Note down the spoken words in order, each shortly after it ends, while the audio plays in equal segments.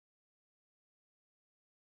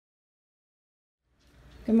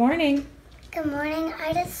Good morning. Good morning.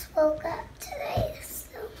 I just woke up today,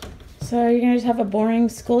 So you're going to just have a boring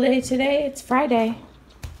school day today? It's Friday.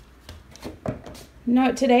 You know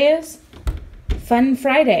what today is? Fun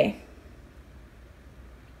Friday.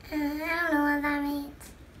 I don't know what that means.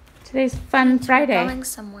 Today's Fun Friday. Going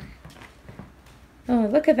somewhere. Oh,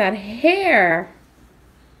 look at that hair.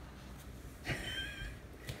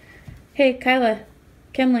 Hey, Kyla,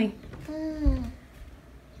 Kenley.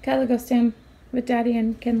 Kyla, go stand with Daddy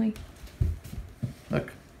and Kenley.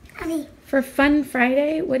 Look. Daddy. For Fun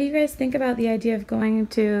Friday, what do you guys think about the idea of going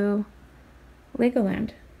to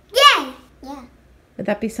Legoland? Yay! Yeah. Would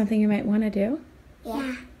that be something you might want to do?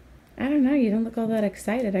 Yeah. I don't know. You don't look all that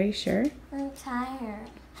excited. Are you sure? I'm tired.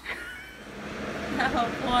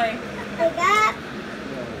 Oh, boy. Wake up.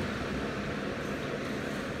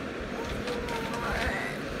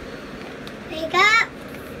 Wake up.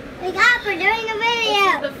 Wake up. We're doing a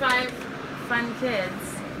video. This is the 5 fun kids.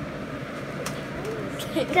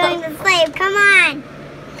 Going to sleep. Come on.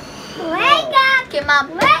 Wake up. Okay, Mom.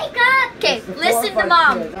 Wake up. Okay, listen to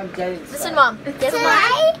Mom. Listen, Mom. Guess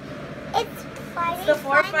what? Today, it's Friday. The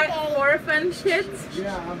Fun Day. 4 fun kids?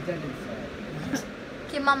 Yeah, I'm dead inside.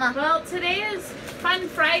 Okay, Mama. Well, today is Fun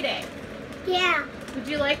Friday. Yeah. Would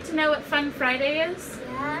you like to know what Fun Friday is?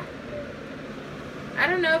 Yeah. I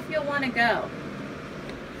don't know if you'll want to go.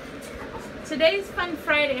 Today's Fun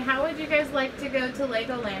Friday. How would you guys like to go to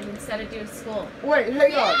Legoland instead of do school? Wait,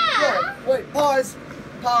 hang on. Wait, pause.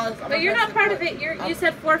 Pause. But you're not part of it. You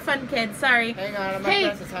said 4 fun kids. Sorry. Hang on, I'm Hey,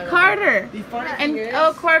 not pressing time. Carter. The funny And thing is,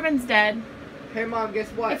 oh, Corbin's dead. hey Mom, guess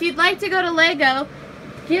what? If you'd like to go to Lego,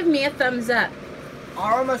 give me a thumbs up.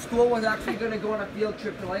 Our school was actually going to go on a field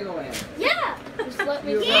trip to Legoland. Yeah. Just let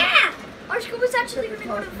me. Yeah. Our school was actually going to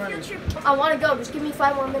go on a field trip. I want to go. Just give me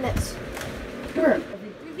 5 more minutes. We're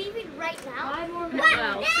leaving right now. 5 more minutes.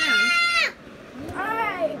 Well, soon.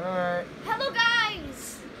 Alright. Alright. Hello,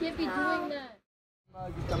 guys. Can't be doing that.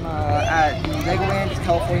 I'm at Legoland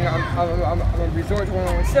California. I'm a resort to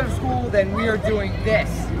one instead of school. Then we are doing this.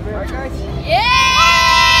 Alright, guys. Yeah!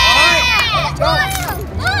 Alright,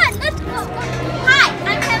 Come on, let's go. Hi,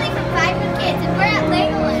 I'm Kelly from 5 Fun Kids, and we're at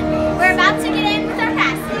Legoland. We're about to get in with our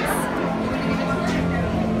passes.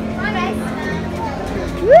 Come on, guys.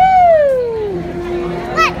 Woo!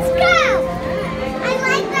 Let's go. I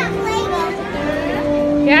like that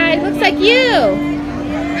Lego. Yeah, it looks like you.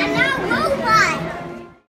 I'm not a robot.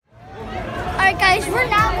 Alright, guys, we're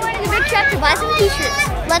now going to the big shop to buy some t-shirts.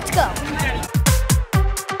 Let's go.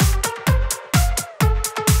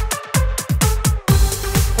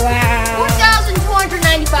 Wow.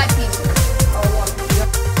 4,295 pieces.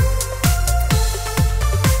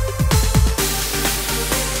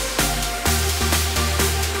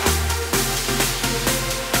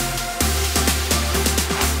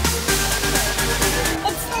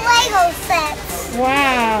 It's the Lego sets.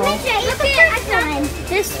 Wow. Look at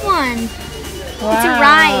this one. Wow. It's a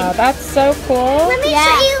ride. That's so cool. Let me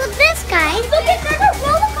show you this, guys. Look at that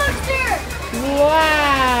roller coaster.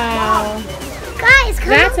 Wow. Guys, come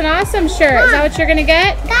That's an awesome shirt. Is that what you're going to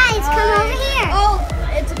get? Guys, come over here. Oh,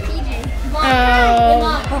 it's a PJ. Mom. Oh.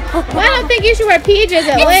 Mom. Well, I don't think you should wear PJs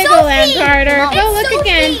at It's Legoland, Sophie. Carter. Mom. Go It's look Sophie.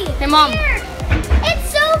 again. Hey, Mom. Here. It's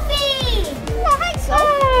Sophie. Oh, hi, Sophie.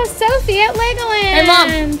 Oh, Sophie at Legoland. Hey, Mom.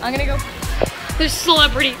 I'm gonna go. There's a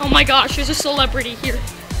celebrity. Oh my gosh, there's a celebrity here.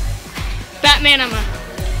 Batman, I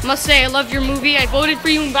must say, I love your movie. I voted for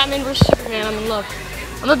you in Batman vs. Superman. I'm in love.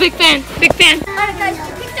 I'm a big fan. Big fan. Alright, guys,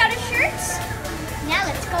 we picked out our shirts. Now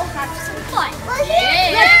let's go have some fun. Well,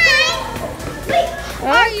 Yeah. Wait, Oh.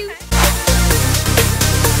 are you?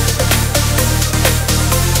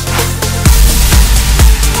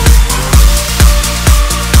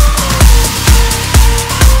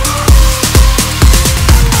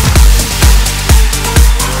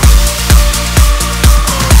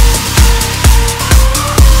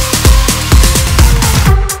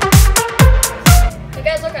 Hey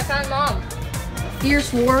guys, look, I found Mom.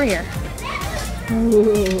 Fierce warrior.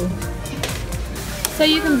 Ooh. So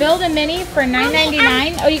you can build a mini for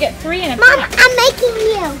 $9.99. Oh, you get 3 in a Mom, pack. I'm making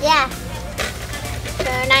you. Yeah. So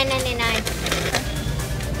 $9.99.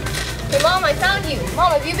 Hey Mom, I found you.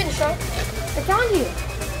 Mom, have you been shrunk? I found you.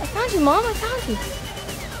 I found you, Mom. I found you.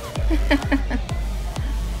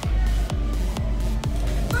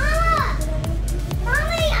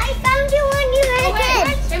 Mommy, I found you when you were a kid.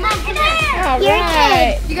 Hey Mom, come here. All You're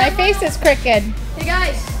right. You My guys face is crooked. Hey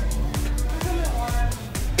guys.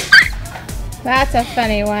 That's a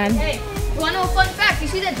funny one. Hey, you want to know a fun fact? You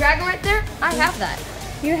see that dragon right there? I have that.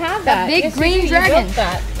 You have that. big Yes, you green do. You dragon. built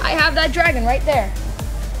that. I have that dragon right there.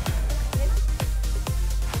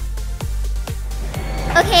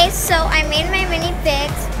 Okay, so I made my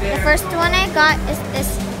minifigs. The first one I got is this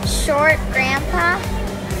short grandpa.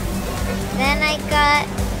 Then I got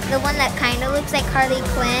the one that kind of looks like Harley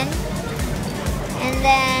Quinn. And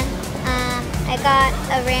then I got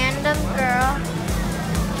a random girl.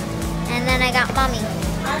 And then I got mommy.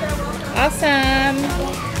 Awesome.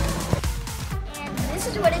 And this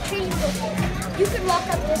is what a trading post is. You could walk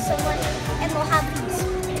up to someone and they'll have these.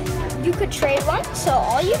 You could trade one, so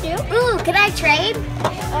all you do. Ooh, can I trade?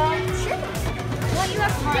 Sure. What you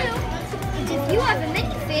have to do is if you have a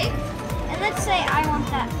minifig, and let's say I want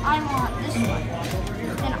this one,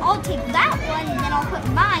 then I'll take that one and then I'll put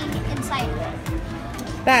mine inside of it.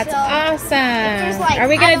 That's So, awesome. like, Are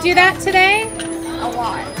we I going don't to do that today? A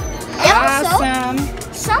lot. And Awesome. also,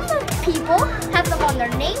 some people have them on their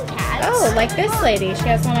name tags. Oh, like this lady. She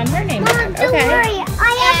has one on her name tag. Don't Okay. worry,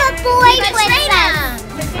 I have a boy with them.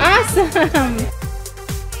 Awesome.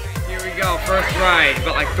 Here we go, first ride,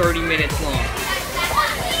 about like 30 minutes long. 3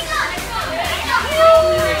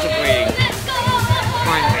 minutes of waiting.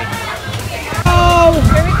 Finally. Oh,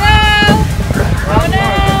 here we go. Oh no.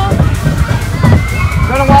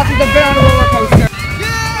 Gonna watch the bear on the roller coaster.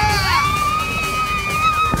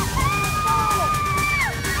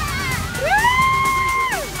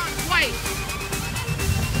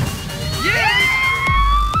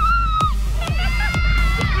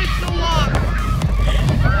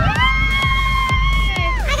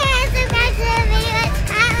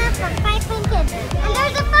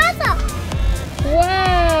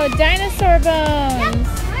 Whoa, dinosaur bones.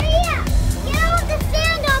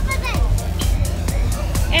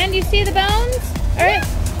 And you see the bones? All right.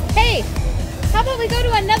 Hey, how about we go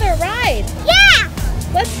to another ride? Yeah!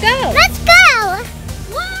 Let's go. Let's go!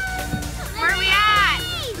 Where are we at?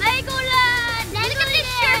 Legoland! Look at this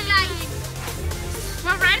shirt, guys.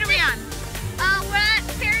 What ride are we on? We're at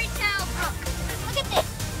Fairy Tale Brook. Look at this.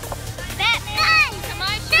 Batman. Look at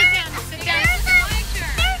my shirt. Sit down. There's Look at my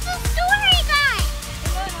shirt. there's a story, guys.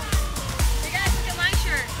 You guys, look at my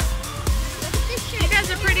shirt. Look at this shirt. You guys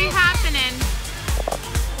are pretty happening.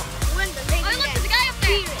 Oh, look, there's a guy up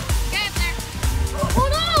there. Guy up there. Oh,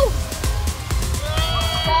 no!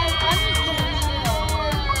 Guys, I'm just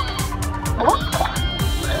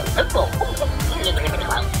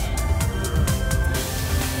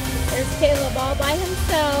There's Caleb all by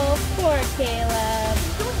himself. Poor Caleb.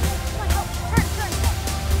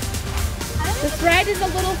 This ride is a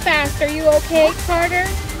little fast. Are you okay, Carter?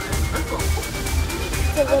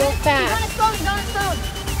 It's a little fast. He's on his phone.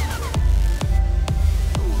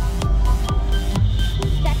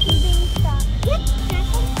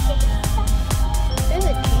 There's a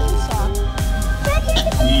chainsaw.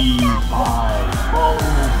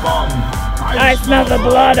 I smell the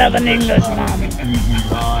blood of an Englishman.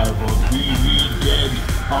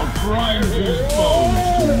 I'll grind his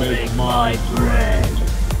bones to make my bread.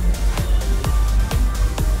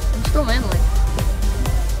 I'm still manly.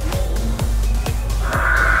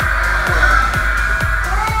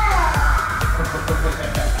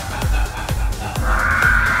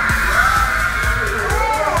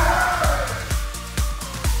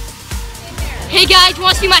 Hey guys,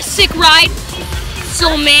 want to see my sick ride?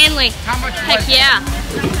 So manly. How much Heck was yeah.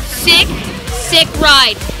 Sick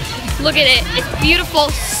ride. Look at it. It's beautiful,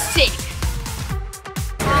 sick.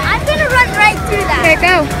 I'm gonna run right through that. Okay,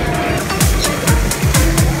 go.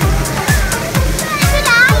 Should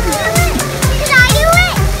I do it? Should I do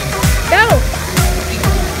it? Go.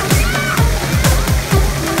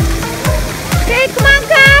 Okay, come on,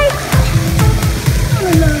 Kai.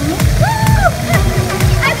 Woo!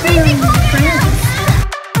 I'm freezing cold now.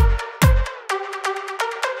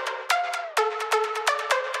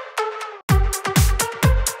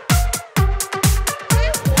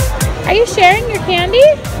 Are you sharing your candy?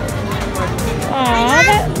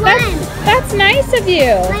 Aw, that's nice of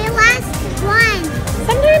you. My last one.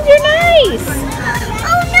 Sometimes you're nice.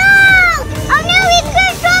 Oh no! Oh no, he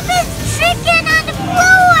could drop his chicken on the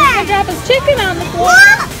floor! I drop his chicken on the floor.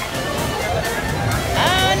 Look!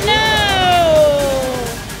 Oh no!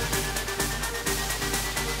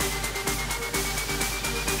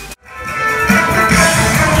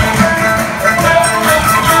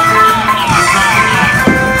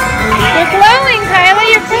 You're glowing, Kyla.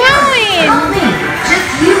 You're glowing. Just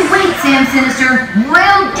you wait, Sam Sinister.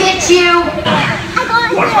 We'll get you. I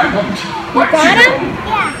got him! You got him?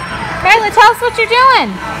 Yeah. Kyla, tell us what you're doing.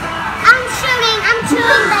 I'm shooting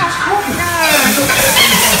this.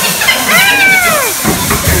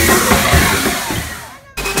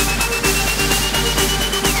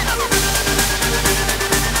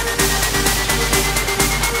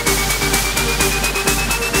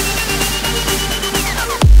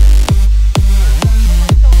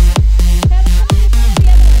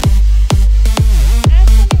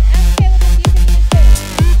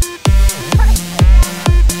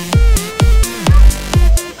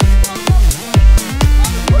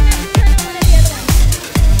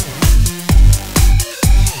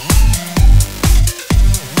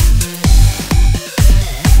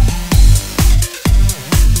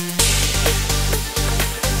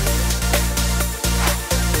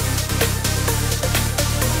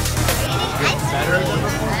 I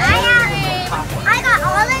got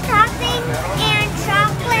all the toppings and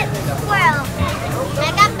chocolate swirl. I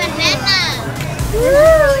got banana.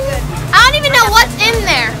 I don't even know what's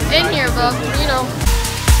in here, but you know.